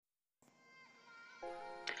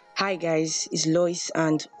Hi guys, it's Lois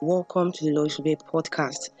and welcome to the Lois Obey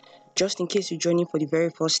podcast. Just in case you're joining for the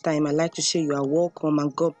very first time, I'd like to say you are welcome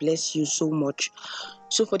and God bless you so much.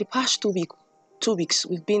 So for the past 2 weeks,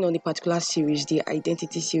 we've been on a particular series, the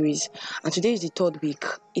identity series, and today is the third week.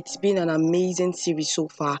 It's been an amazing series so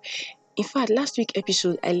far. In fact,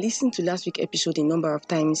 I listened to last week's episode a number of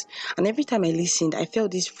times, and every time I listened, I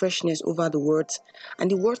felt this freshness over the words,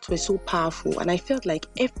 and the words were so powerful, and I felt like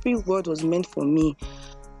every word was meant for me.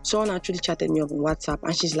 Someone actually chatted me up on WhatsApp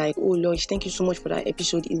and she's like, "Oh Lois, thank you so much for that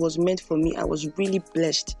episode. It was meant for me. I was really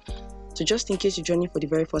blessed." So just in case you're joining for the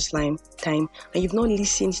very first time and you've not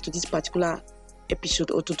listened to this particular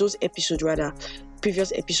episode or to those episodes rather,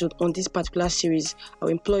 previous episode on this particular series, I'll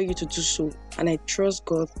implore you to do so. And I trust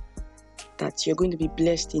God that you're going to be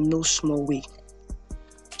blessed in no small way.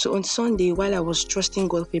 So on Sunday, while I was trusting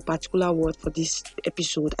God for a particular word for this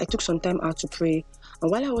episode, I took some time out to pray. And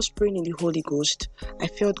while I was praying in the Holy Ghost, I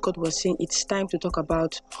felt God was saying it's time to talk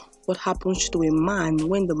about what happens to a man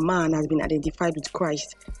when the man has been identified with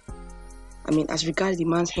Christ. As regards the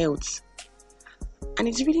man's health. And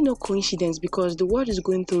it's really no coincidence because the world is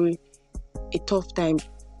going through a tough time.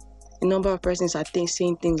 A number of persons are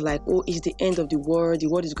saying things like, "Oh, it's the end of the world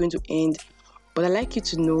is going to end." But I'd like you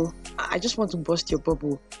to know, I just want to burst your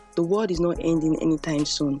bubble. The world is not ending anytime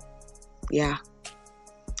soon. Yeah.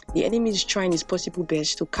 The enemy is trying his possible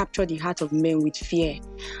best to capture the heart of men with fear.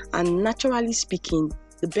 And naturally speaking,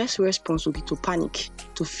 the best response will be to panic,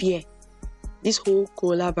 to fear. This whole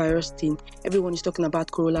coronavirus thing, everyone is talking about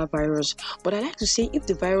coronavirus. But I like to say, if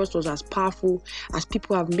the virus was as powerful as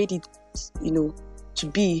people have made it, to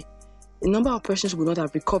be, a number of persons would not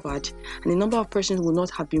have recovered, and a number of persons would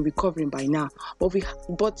not have been recovering by now. But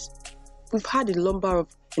we've had a number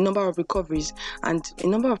of recoveries, and a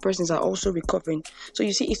number of persons are also recovering. So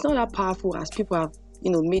you see, it's not that powerful as people have,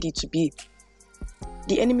 made it to be.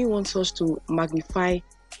 The enemy wants us to magnify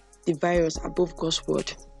the virus above God's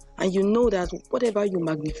word. And you know that whatever you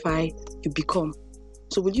magnify, you become.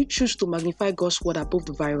 So will you choose to magnify God's word above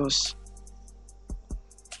the virus?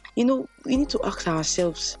 We need to ask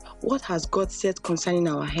ourselves, what has God said concerning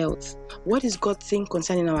our health? What is God saying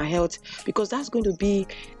concerning our health? Because that's going to be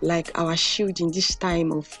like our shield in this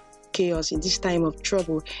time of chaos, in this time of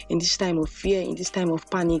trouble, in this time of fear, in this time of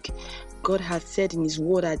panic. God has said in his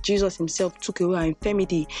word that Jesus himself took away our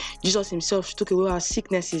infirmity. Jesus himself took away our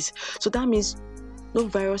sicknesses. So that means no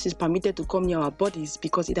virus is permitted to come near our bodies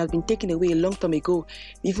because it has been taken away a long time ago,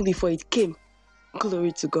 even before it came.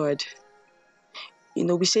 Glory to God.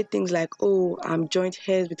 We say things like, "Oh, I'm joint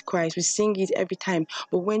heirs with Christ." We sing it every time.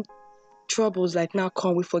 But when troubles like now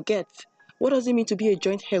come, we forget. What does it mean to be a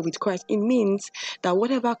joint heir with Christ? It means that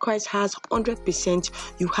whatever Christ has 100%,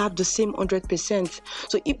 you have the same 100%.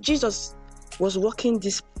 So if Jesus was walking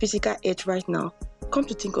this physical earth right now, come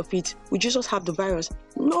to think of it, would Jesus have the virus?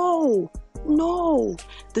 No.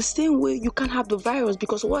 The same way you can't have the virus,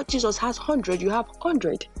 because what Jesus has 100, you have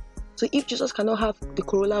 100. So if Jesus cannot have the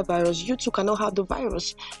coronavirus, you too cannot have the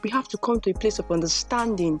virus. We have to come to a place of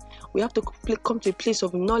understanding. We have to come to a place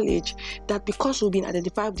of knowledge that because we've been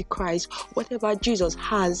identified with Christ, whatever Jesus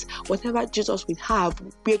has, whatever Jesus will have,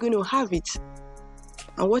 we are going to have it.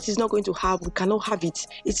 And what he's not going to have, we cannot have it.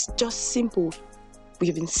 It's just simple. We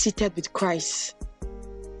have been seated with Christ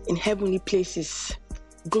in heavenly places.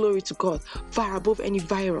 Glory to God, far above any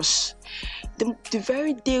virus. The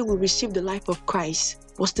very day we received the life of Christ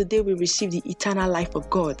was the day we received the eternal life of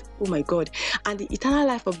God. Oh my God. And the eternal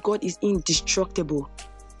life of God is indestructible.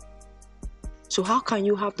 So how can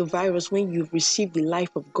you have the virus when you've received the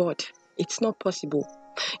life of God? It's not possible.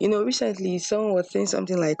 Recently someone was saying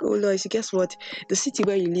something like, "Oh Lois, guess what? The city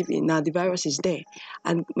where you live in now, the virus is there."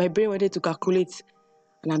 And my brain wanted to calculate.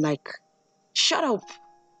 And I'm like, shut up.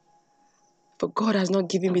 For God has not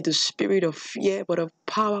given me the spirit of fear, but of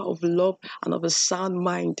power, of love, and of a sound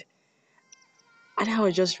mind. And I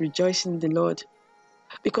was just rejoicing in the Lord.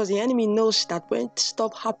 Because the enemy knows that when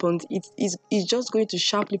stuff happens, it's just going to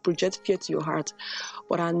sharply project fear to your heart.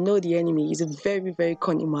 But I know the enemy is a very, very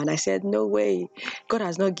cunning man. I said, no way. God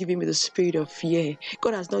has not given me the spirit of fear.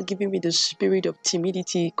 God has not given me the spirit of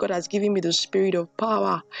timidity. God has given me the spirit of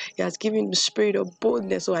power. He has given me the spirit of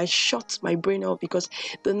boldness. So I shut my brain off, because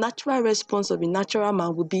the natural response of a natural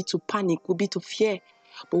man would be to panic, would be to fear.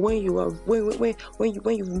 But when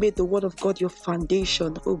you've made the word of God your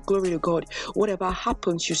foundation, oh glory to God, whatever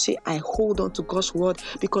happens, you say, I hold on to God's word,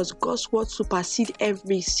 because God's word supersedes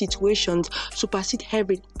every situation, supersedes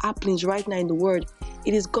every happenings right now in the world.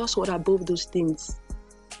 It is God's word above those things.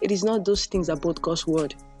 It is not those things above God's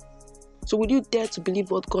word. So will you dare to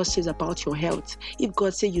believe what God says about your health? If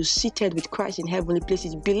God says you're seated with Christ in heavenly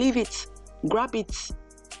places, believe it. grab it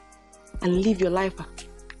and live your life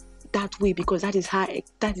that way, because that is how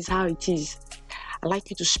it is. I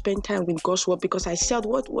like you to spend time with God's word, because I said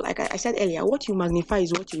like I said earlier, what you magnify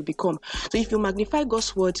is what you become. So if you magnify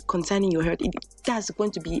God's word concerning your health, that's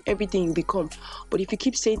going to be everything you become. But if you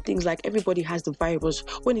keep saying things like everybody has the virus,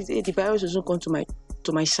 when the virus doesn't come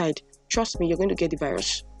to my side, trust me, you're going to get the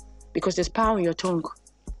virus, because there's power in your tongue.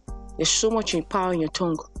 There's so much power in your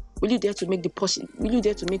tongue. Will you dare to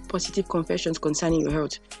make positive confessions concerning your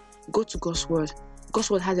health? Go to God's word.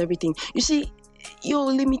 God's word has everything. You see, your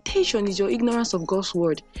limitation is your ignorance of God's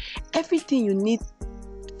word. Everything you need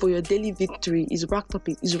for your daily victory is wrapped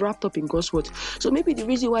up in God's word. So maybe the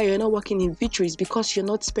reason why you're not walking in victory is because you're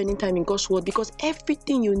not spending time in God's word, because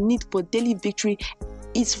everything you need for daily victory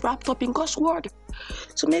is wrapped up in God's word.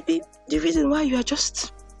 So maybe the reason why you are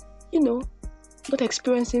just, not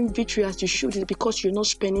experiencing victory as you should is because you're not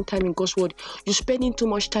spending time in God's word. You're spending too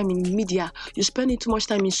much time in media. You're spending too much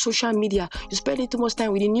time in social media. You're spending too much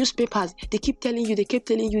time with the newspapers. They keep telling you this.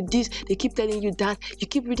 They keep telling you that. You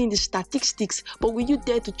keep reading the statistics. But will you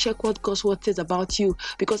dare to check what God's word says about you?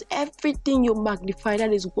 Because everything you magnify,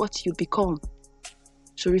 that is what you become.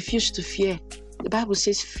 So refuse to fear. The Bible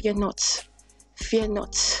says, fear not. Fear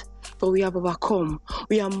not. But we have overcome.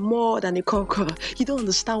 We are more than a conqueror. You don't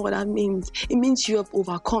understand what that means. It means you have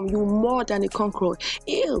overcome. You're more than a conqueror.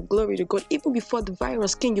 Ew, glory to God. Even before the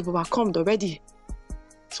virus came, you've overcome already.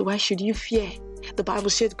 So why should you fear? The Bible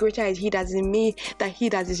says, greater is he that is in me than he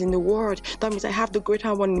that is in the world. That means I have the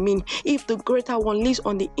greater one in me. If the greater one lives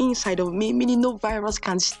on the inside of me, meaning no virus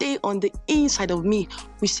can stay on the inside of me.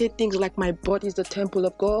 We say things like, my body is the temple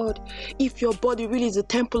of God. If your body really is the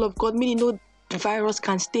temple of God, meaning no virus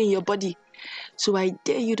can stay in your body. So I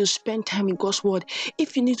dare you to spend time in God's word.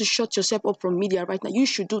 If you need to shut yourself up from media right now, you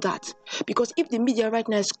should do that. Because if the media right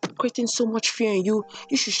now is creating so much fear in you,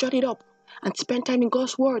 you should shut it up and spend time in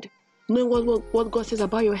God's word, knowing what God says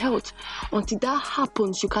about your health. Until that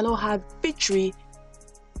happens, you cannot have victory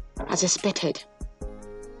as expected.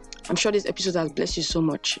 I'm sure this episode has blessed you so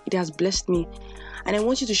much. It has blessed me. And I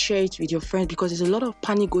want you to share it with your friends, because there's a lot of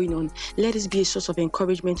panic going on. Let this be a source of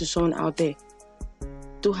encouragement to someone out there.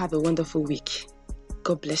 Do have a wonderful week.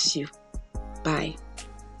 God bless you. Bye.